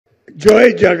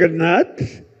Joy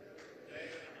Jagannath,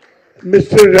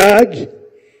 Mr. Raj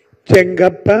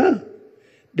Chengappa,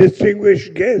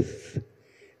 distinguished guests,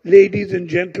 ladies and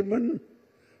gentlemen,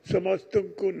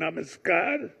 Samastunku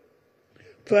Namaskar.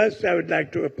 First, I would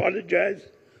like to apologize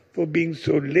for being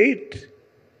so late.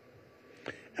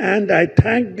 And I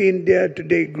thank the India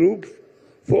Today group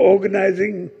for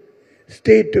organizing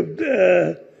State of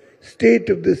the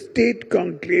State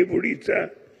Conclave Odisha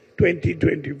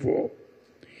 2024.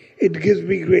 It gives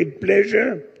me great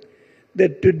pleasure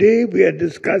that today we are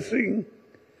discussing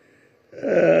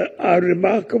our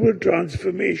remarkable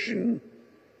transformation,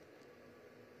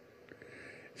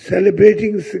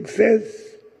 celebrating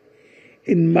success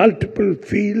in multiple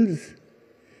fields,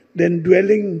 then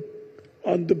dwelling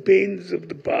on the pains of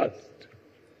the past.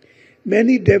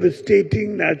 Many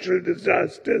devastating natural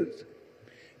disasters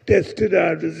tested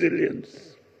our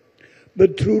resilience,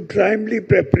 but through timely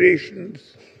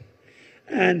preparations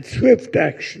and swift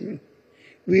action,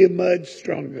 we emerged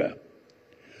stronger.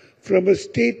 From a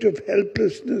state of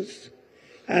helplessness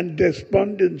and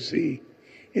despondency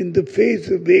in the face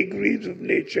of vagaries of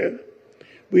nature,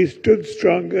 we stood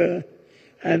stronger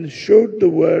and showed the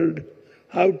world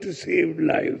how to save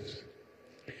lives.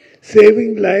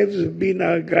 Saving lives has been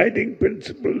our guiding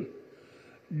principle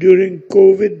during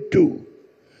COVID too.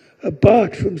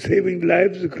 Apart from saving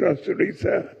lives across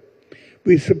Odisha,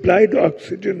 we supplied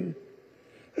oxygen,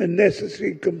 a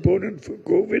necessary component for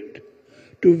COVID,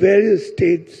 to various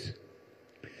states,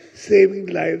 saving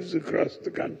lives across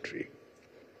the country.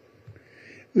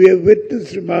 We have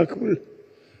witnessed remarkable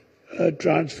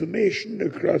transformation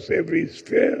across every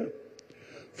sphere.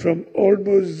 From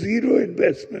almost zero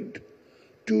investment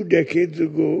 2 decades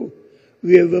ago,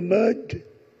 we have emerged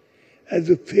as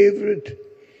a favorite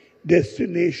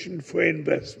destination for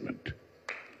investment.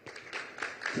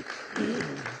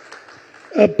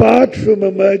 Apart from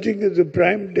emerging as a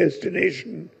prime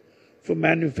destination for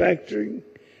manufacturing,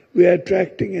 we are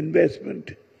attracting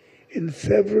investment in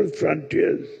several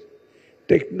frontiers,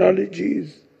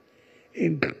 technologies,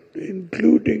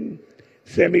 including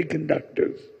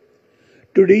semiconductors.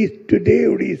 Today,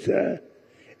 Odisha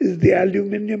is the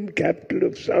aluminium capital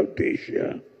of South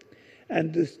Asia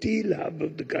and the steel hub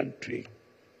of the country.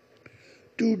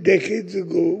 2 decades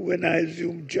ago, when I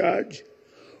assumed charge,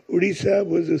 Odisha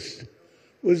was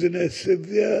in a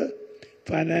severe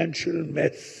financial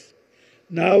mess.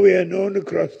 Now we are known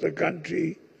across the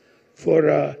country for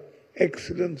our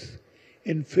excellence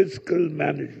in fiscal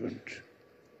management.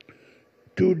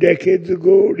 2 decades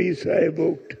ago, Odisha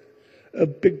evoked a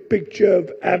big picture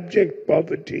of abject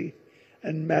poverty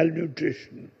and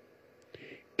malnutrition.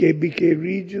 KBK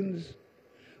regions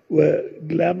were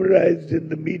glamorized in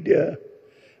the media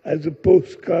as a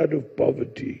postcard of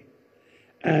poverty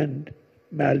and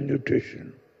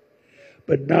malnutrition.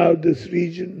 But now this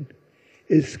region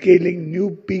is scaling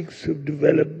new peaks of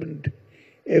development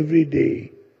every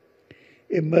day,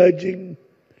 emerging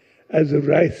as a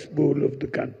rice bowl of the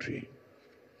country.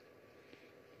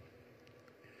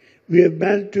 We have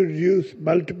managed to reduce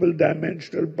multiple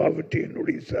dimensional poverty in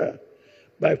Odisha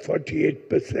by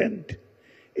 48%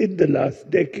 in the last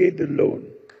decade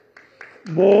alone.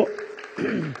 More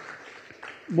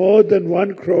than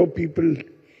 1 crore people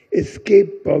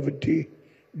escaped poverty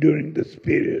during this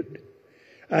period.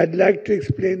 I'd like to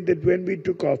explain that when we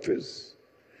took office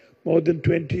more than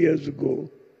 20 years ago,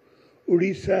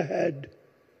 Odisha had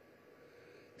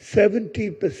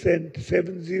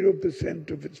 70%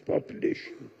 of its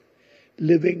population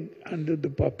living under the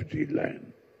poverty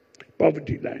line.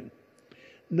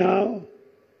 Now,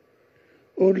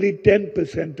 only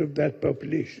 10% of that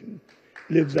population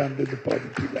lives under the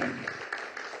poverty line,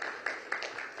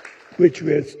 which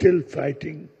we are still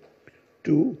fighting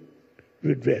to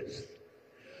redress.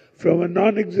 From a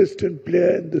non-existent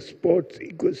player in the sports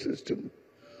ecosystem,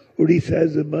 Odisha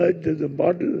has emerged as a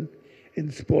model in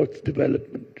sports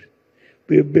development.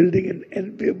 We are building an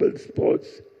enviable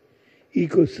sports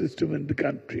ecosystem in the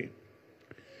country.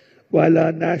 While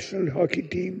our national hockey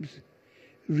teams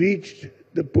reached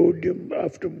the podium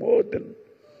after more than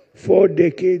 4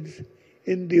 decades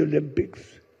in the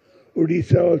Olympics,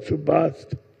 Odisha also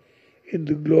basked in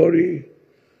the glory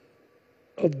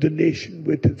of the nation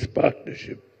with its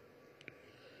partnership.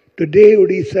 Today,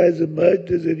 Odisha has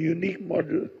emerged as a unique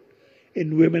model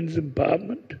in women's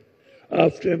empowerment.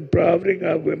 After empowering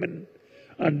our women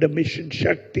under Mission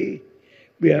Shakti,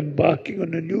 we are embarking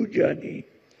on a new journey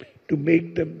to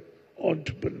make them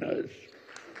entrepreneurs.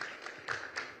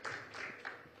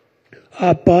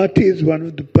 Our party is one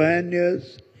of the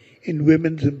pioneers in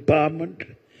women's empowerment,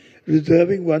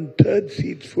 reserving 1/3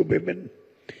 seats for women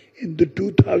in the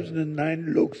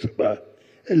 2009 Lok Sabha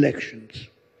elections.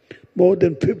 More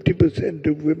than 50%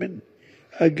 of women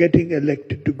are getting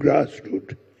elected to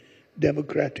grassroots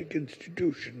democratic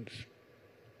institutions.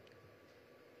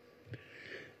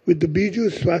 With the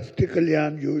Biju Swasthya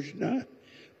Kalyan Yojana,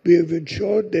 we have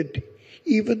ensured that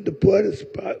even the poorest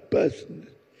person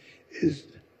is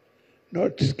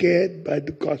not scared by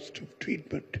the cost of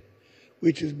treatment,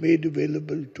 which is made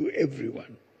available to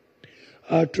everyone.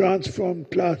 Our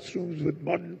transformed classrooms with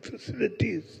modern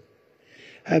facilities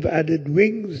have added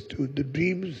wings to the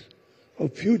dreams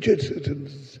of future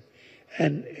citizens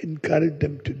and encouraged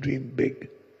them to dream big.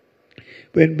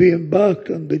 When we embarked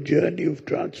on the journey of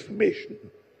transformation,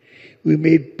 we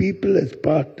made people as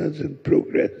partners in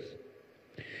progress.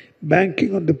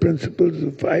 Banking on the principles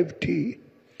of 5T,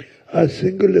 our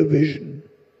singular vision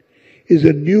is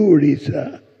a new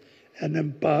Odisha, an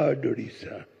empowered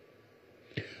Odisha.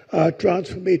 Our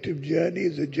transformative journey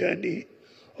is a journey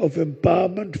of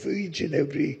empowerment for each and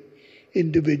every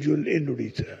individual in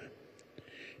Odisha.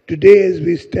 Today, as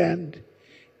we stand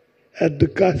at the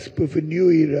cusp of a new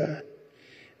era,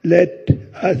 let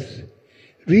us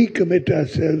recommit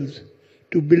ourselves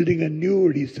to building a new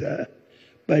Odisha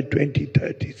by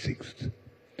 2036.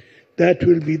 That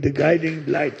will be the guiding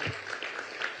light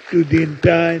to the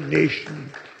entire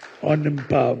nation on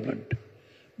empowerment.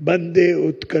 Bande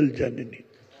Utkal Janani.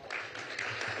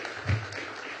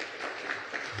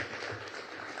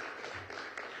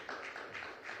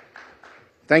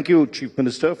 Thank you, Chief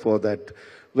Minister, for that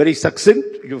very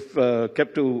succinct. You've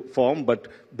kept to form, but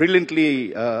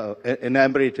brilliantly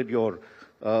enumerated your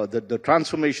the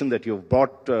transformation that you've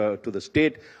brought to the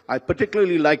state. I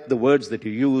particularly like the words that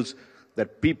you use,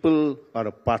 that people are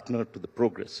a partner to the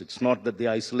progress. It's not that they're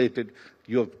isolated.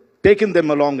 You have taken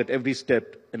them along at every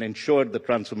step and ensured the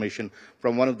transformation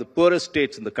from one of the poorest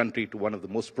states in the country to one of the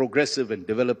most progressive and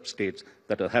developed states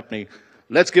that are happening.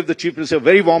 Let's give the Chief Minister a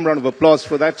very warm round of applause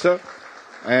for that, sir.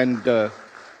 And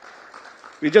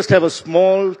we just have a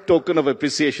small token of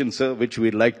appreciation, sir, which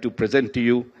we'd like to present to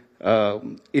you.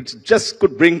 It just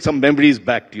could bring some memories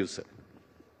back to you, sir.